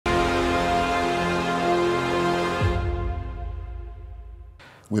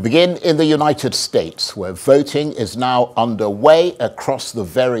We begin in the United States, where voting is now underway across the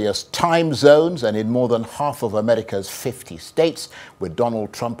various time zones and in more than half of America's 50 states, with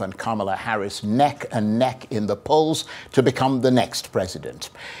Donald Trump and Kamala Harris neck and neck in the polls to become the next president.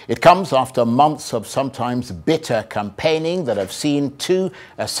 It comes after months of sometimes bitter campaigning that have seen 2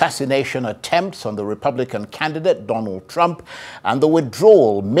 assassination attempts on the Republican candidate, Donald Trump, and the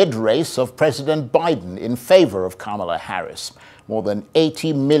withdrawal mid-race of President Biden in favor of Kamala Harris. More than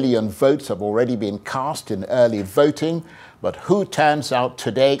 80 million votes have already been cast in early voting, but who turns out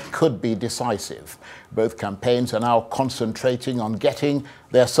today could be decisive. Both campaigns are now concentrating on getting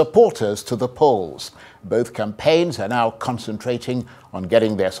their supporters to the polls. Both campaigns are now concentrating on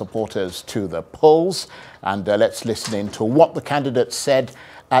getting their supporters to the polls. And let's listen in to what the candidates said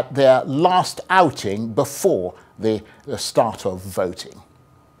at their last outing before the start of voting.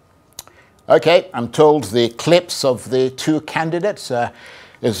 Okay, I'm told the clips of the 2 candidates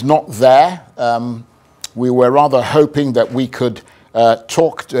is not there. We were rather hoping that we could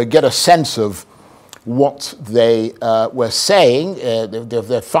get a sense of what they were saying,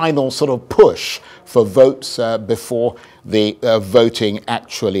 their final sort of push for votes before the voting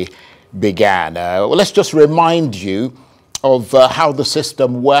actually began. Well, let's just remind you of how the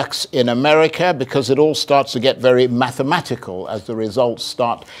system works in America, because it all starts to get very mathematical as the results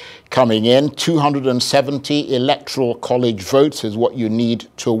start coming in. 270 electoral college votes is what you need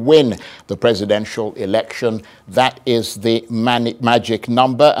to win the presidential election. That is the magic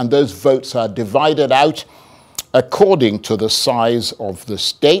number, and those votes are divided out according to the size of the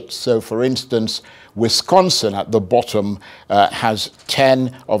state. So, for instance, Wisconsin at the bottom has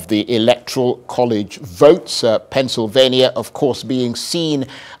 10 of the electoral college votes. Pennsylvania, of course, being seen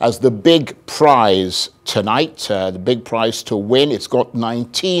as the big prize tonight, the big prize to win. It's got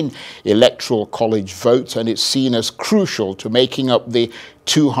 19 electoral college votes, and it's seen as crucial to making up the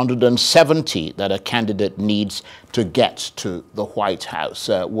 270 that a candidate needs to get to the White House.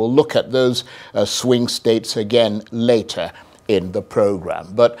 We'll look at those swing states again later in the program.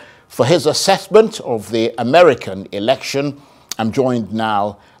 But for his assessment of the American election, I'm joined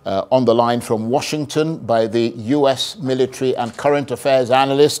now on the line from Washington by the U.S. military and current affairs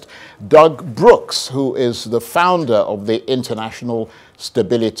analyst, Doug Brooks, who is the founder of the International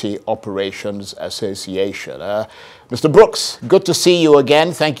Stability Operations Association. Mr. Brooks, good to see you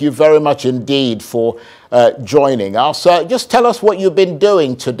again. Thank you very much indeed for joining us. Just tell us what you've been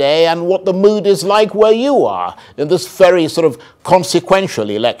doing today and what the mood is like where you are in this very sort of consequential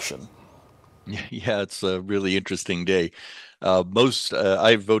election. Yeah, it's a really interesting day.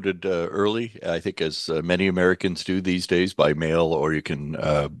 I voted early, I think, as many Americans do these days, by mail, or you can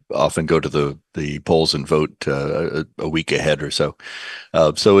often go to the polls and vote a week ahead or so.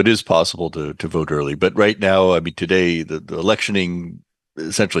 So it is possible to vote early. But right now, I mean, today, the electioning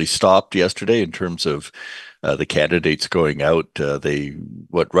essentially stopped yesterday in terms of the candidates going out.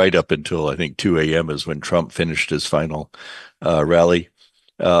 Right up until, I think, 2 a.m. is when Trump finished his final rally.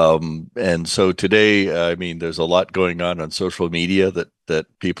 And so today, I mean, there's a lot going on social media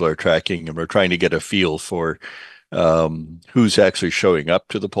that people are tracking, and we're trying to get a feel for who's actually showing up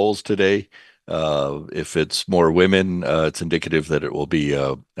to the polls today. If it's more women, it's indicative that it will be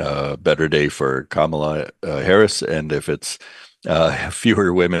a better day for Kamala Harris, and if it's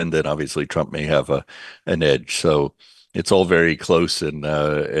fewer women, then obviously Trump may have an edge. So it's all very close, and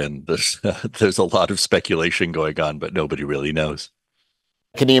there's a lot of speculation going on, but nobody really knows.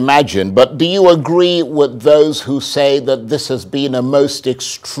 Can you imagine? But do you agree with those who say that this has been a most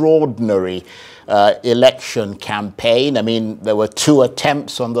extraordinary election campaign? I mean, there were 2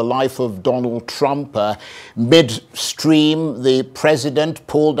 attempts on the life of Donald Trump. Midstream, the president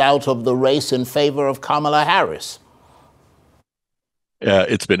pulled out of the race in favor of Kamala Harris.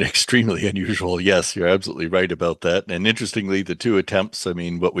 It's been extremely unusual. Yes, you're absolutely right about that. And interestingly, the 2 attempts, I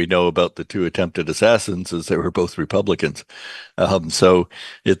mean, what we know about the 2 attempted assassins is they were both Republicans. So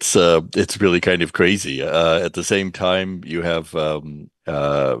it's really kind of crazy. At the same time, you have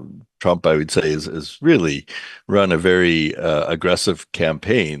Trump, I would say, is really run a very aggressive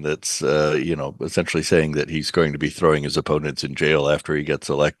campaign that's, essentially saying that he's going to be throwing his opponents in jail after he gets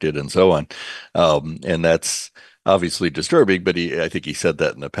elected and so on. And that's obviously disturbing, but I think he said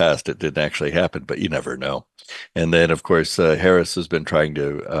that in the past. It didn't actually happen, but you never know. And then, of course, Harris has been trying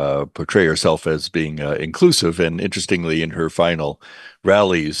to portray herself as being inclusive. And interestingly, in her final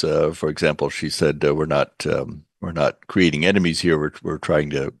rallies, for example, she said, we're not creating enemies here. We're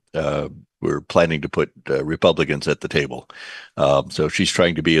trying to we're planning to put Republicans at the table. So she's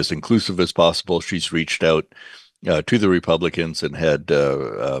trying to be as inclusive as possible. She's reached out to the Republicans and had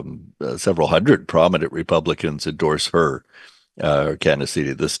several hundred prominent Republicans endorse her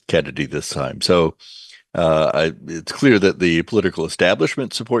Kennedy this time. So it's clear that the political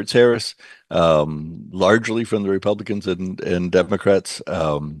establishment supports Harris, largely from the Republicans and Democrats.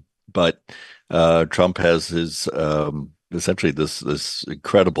 But Trump has his essentially this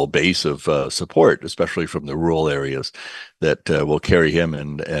incredible base of support, especially from the rural areas, that will carry him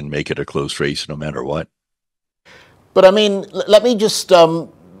and make it a close race no matter what. But I mean, let me just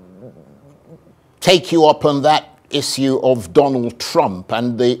take you up on that issue of Donald Trump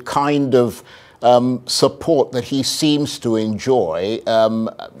and the kind of support that he seems to enjoy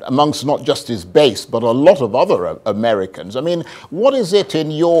amongst not just his base, but a lot of other Americans. I mean, what is it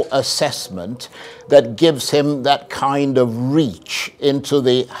in your assessment that gives him that kind of reach into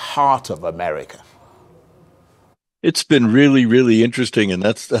the heart of America? It's been really, really interesting, and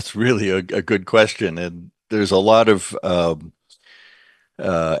that's really a good question. And there's a lot of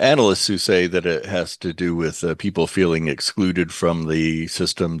analysts who say that it has to do with people feeling excluded from the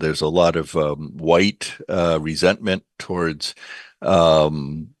system. There's a lot of white resentment towards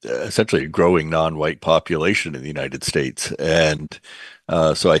essentially a growing non-white population in the United States. And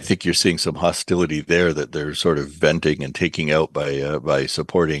so I think you're seeing some hostility there that they're sort of venting and taking out by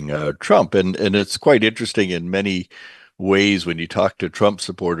supporting Trump. And it's quite interesting in many ways when you talk to Trump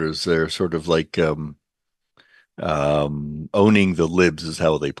supporters, they're sort of like owning the libs is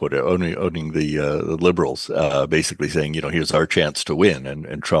how they put it, owning the liberals, basically saying, here's our chance to win,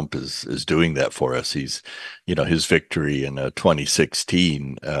 and Trump is doing that for us. He's, his victory in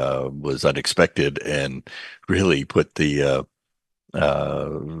 2016 was unexpected and really put the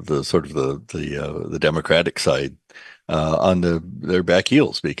sort of the Democratic side on their back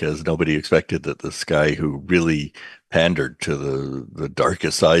heels, because nobody expected that this guy who really pandered to the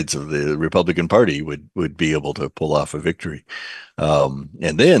darkest sides of the Republican Party would be able to pull off a victory. And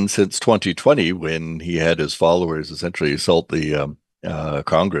then since 2020, when he had his followers essentially assault the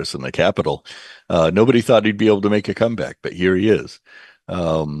Congress and the Capitol, nobody thought he'd be able to make a comeback, but here he is.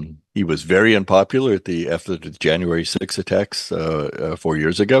 He was very unpopular after the January 6 attacks 4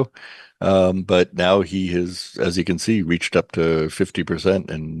 years ago. But now he has, as you can see, reached up to 50%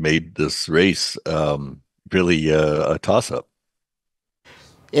 and made this race really a toss-up.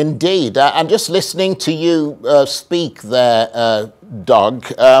 Indeed. And just listening to you speak there, Doug,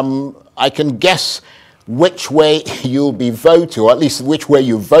 I can guess which way you'll be voting, or at least which way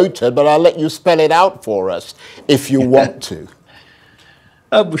you voted, but I'll let you spell it out for us if you want to.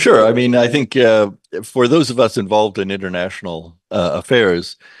 Sure. I mean, I think for those of us involved in international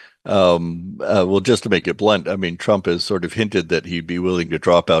affairs, well, just to make it blunt, I mean, Trump has sort of hinted that he'd be willing to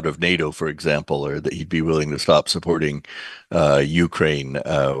drop out of NATO, for example, or that he'd be willing to stop supporting Ukraine,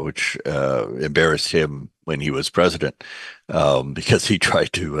 which embarrassed him when he was president, because he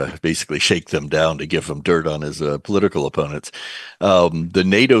tried to basically shake them down to give them dirt on his political opponents. The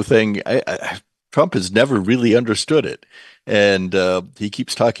NATO thing, Trump has never really understood it. And he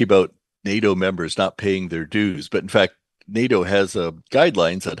keeps talking about NATO members not paying their dues. But in fact, NATO has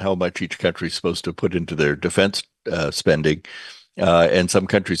guidelines on how much each country is supposed to put into their defense spending. And some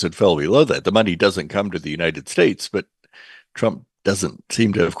countries would fall below that. The money doesn't come to the United States, but Trump doesn't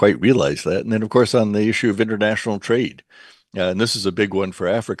seem to have quite realized that. And then, of course, on the issue of international trade, and this is a big one for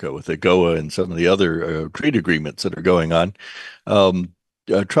Africa with AGOA and some of the other trade agreements that are going on.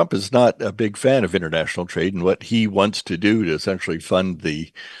 Trump is not a big fan of international trade, and what he wants to do to essentially fund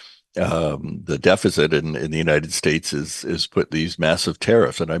the deficit in the United States is put these massive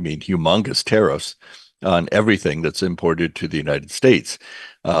tariffs, and I mean humongous tariffs, on everything that's imported to the United States.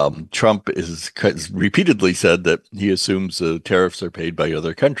 Trump has repeatedly said that he assumes the tariffs are paid by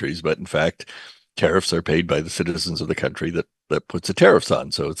other countries, but in fact, tariffs are paid by the citizens of the country that puts the tariffs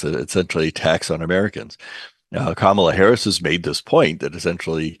on. So it's essentially a tax on Americans. Kamala Harris has made this point that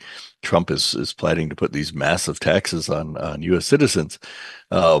essentially Trump is planning to put these massive taxes on U.S. citizens,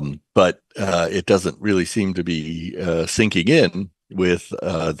 but it doesn't really seem to be sinking in with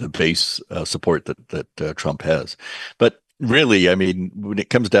the base support that Trump has. But really, I mean, when it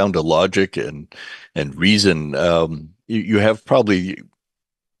comes down to logic and reason, you have probably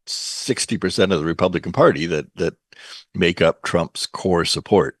 60% of the Republican Party that make up Trump's core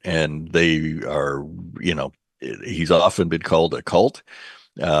support, and they are, he's often been called a cult.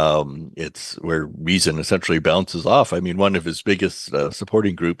 It's where reason essentially bounces off. I mean, one of his biggest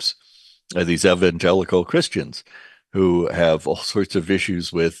supporting groups are these evangelical Christians who have all sorts of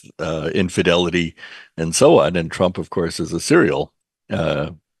issues with infidelity and so on. And Trump, of course, is a serial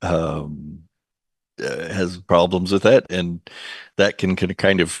has problems with that, and that can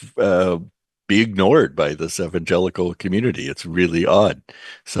kind of be ignored by this evangelical community. It's really odd.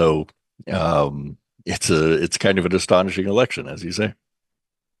 So it's kind of an astonishing election, as you say.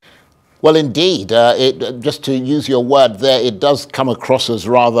 Well, indeed, just to use your word there, it does come across as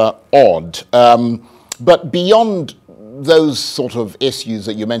rather odd. But beyond those sort of issues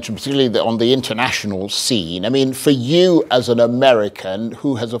that you mentioned, particularly on the international scene, I mean, for you as an American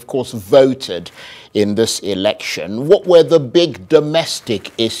who has, of course, voted in this election, what were the big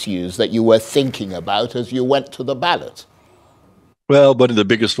domestic issues that you were thinking about as you went to the ballot? Well, one of the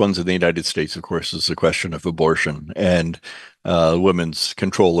biggest ones in the United States, of course, is the question of abortion and women's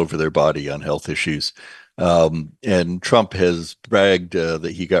control over their body on health issues. And Trump has bragged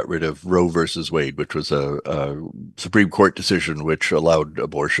that he got rid of Roe versus Wade, which was a Supreme Court decision which allowed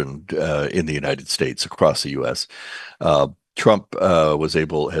abortion in the United States across the U.S. Trump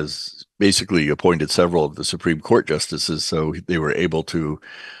has basically appointed several of the Supreme Court justices, so they were able to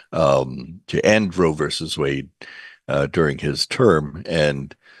end Roe versus Wade during his term.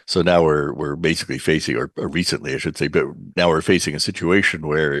 And so now we're basically facing, or recently I should say, but now we're facing a situation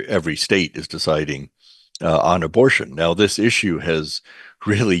where every state is deciding on abortion. Now, this issue has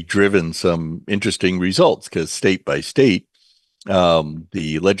really driven some interesting results because state by state,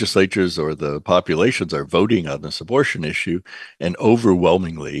 the legislatures or the populations are voting on this abortion issue, and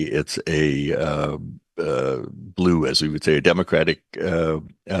overwhelmingly it's a blue, as we would say, a Democratic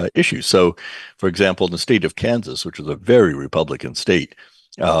issue. So, for example, in the state of Kansas, which is a very Republican state,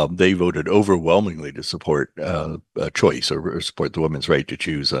 they voted overwhelmingly to support choice or support the woman's right to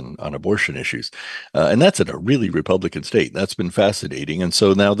choose on abortion issues. And that's in a really Republican state. That's been fascinating. And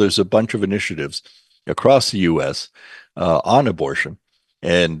so now there's a bunch of initiatives across the U.S. On abortion.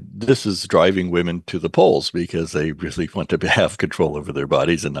 And this is driving women to the polls because they really want to have control over their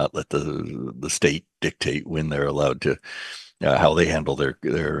bodies and not let the state dictate when they're allowed to how they handle their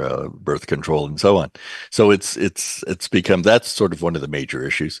birth control and so on. So it's become, that's sort of one of the major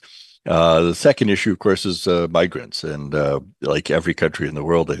issues. The second issue, of course, is migrants, and like every country in the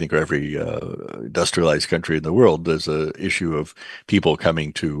world, I think, or every industrialized country in the world, there's a issue of people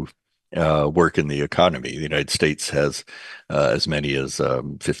coming to work in the economy. The United States has as many as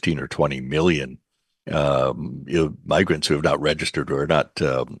 15 or 20 million migrants who have not registered or are not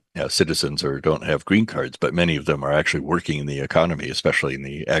citizens or don't have green cards, but many of them are actually working in the economy, especially in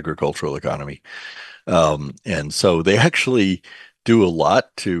the agricultural economy. And so they actually do a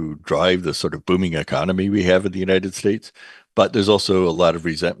lot to drive the sort of booming economy we have in the United States. But there's also a lot of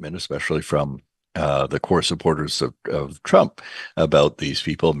resentment, especially from the core supporters of Trump, about these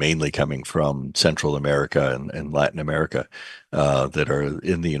people, mainly coming from Central America and Latin America, that are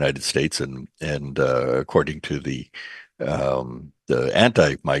in the United States, and according to the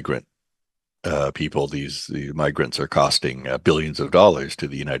anti-migrant people, the migrants are costing billions of dollars to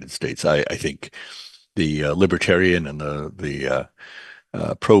the United States. I think the libertarian and the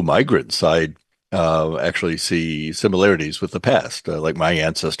pro-migrant side actually see similarities with the past. Like my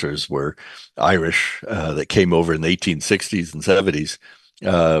ancestors were Irish that came over in the 1860s and 70s,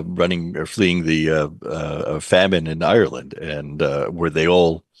 running or fleeing the famine in Ireland. And were they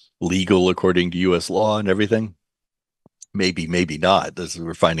all legal according to U.S. law and everything? Maybe, maybe not.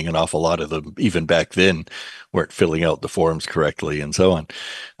 We're finding an awful lot of them, even back then, weren't filling out the forms correctly and so on.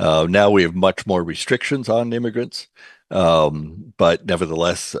 Now we have much more restrictions on immigrants. But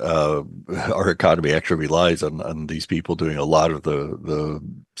nevertheless, our economy actually relies on these people doing a lot of the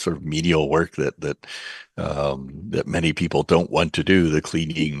sort of menial work that many people don't want to do, the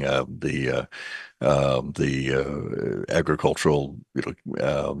cleaning, the agricultural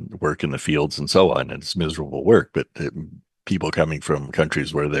work in the fields and so on. And it's miserable work, but people coming from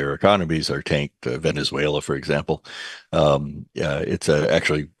countries where their economies are tanked, Venezuela, for example, it's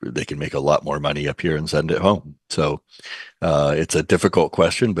actually, they can make a lot more money up here and send it home. So it's a difficult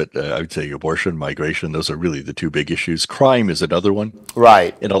question, but I would say abortion, migration, those are really the two big issues. Crime is another one.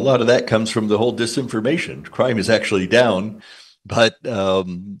 Right. And a lot of that comes from the whole disinformation. Crime is actually down, but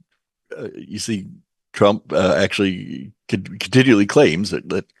you see, Trump actually continually claims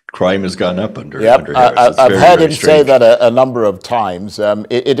that crime has gone up under Harris. I've heard him say that a number of times.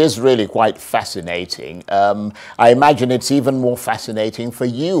 It is really quite fascinating. I imagine it's even more fascinating for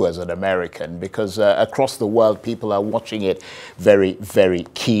you as an American, because across the world people are watching it very, very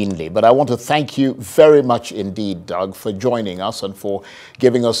keenly. But I want to thank you very much indeed, Doug, for joining us and for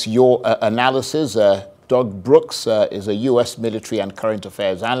giving us your analysis. Doug Brooks is a U.S. military and current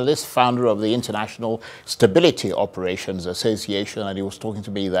affairs analyst, founder of the International Stability Operations Association, and he was talking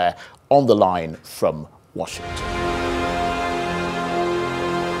to me there on the line from Washington.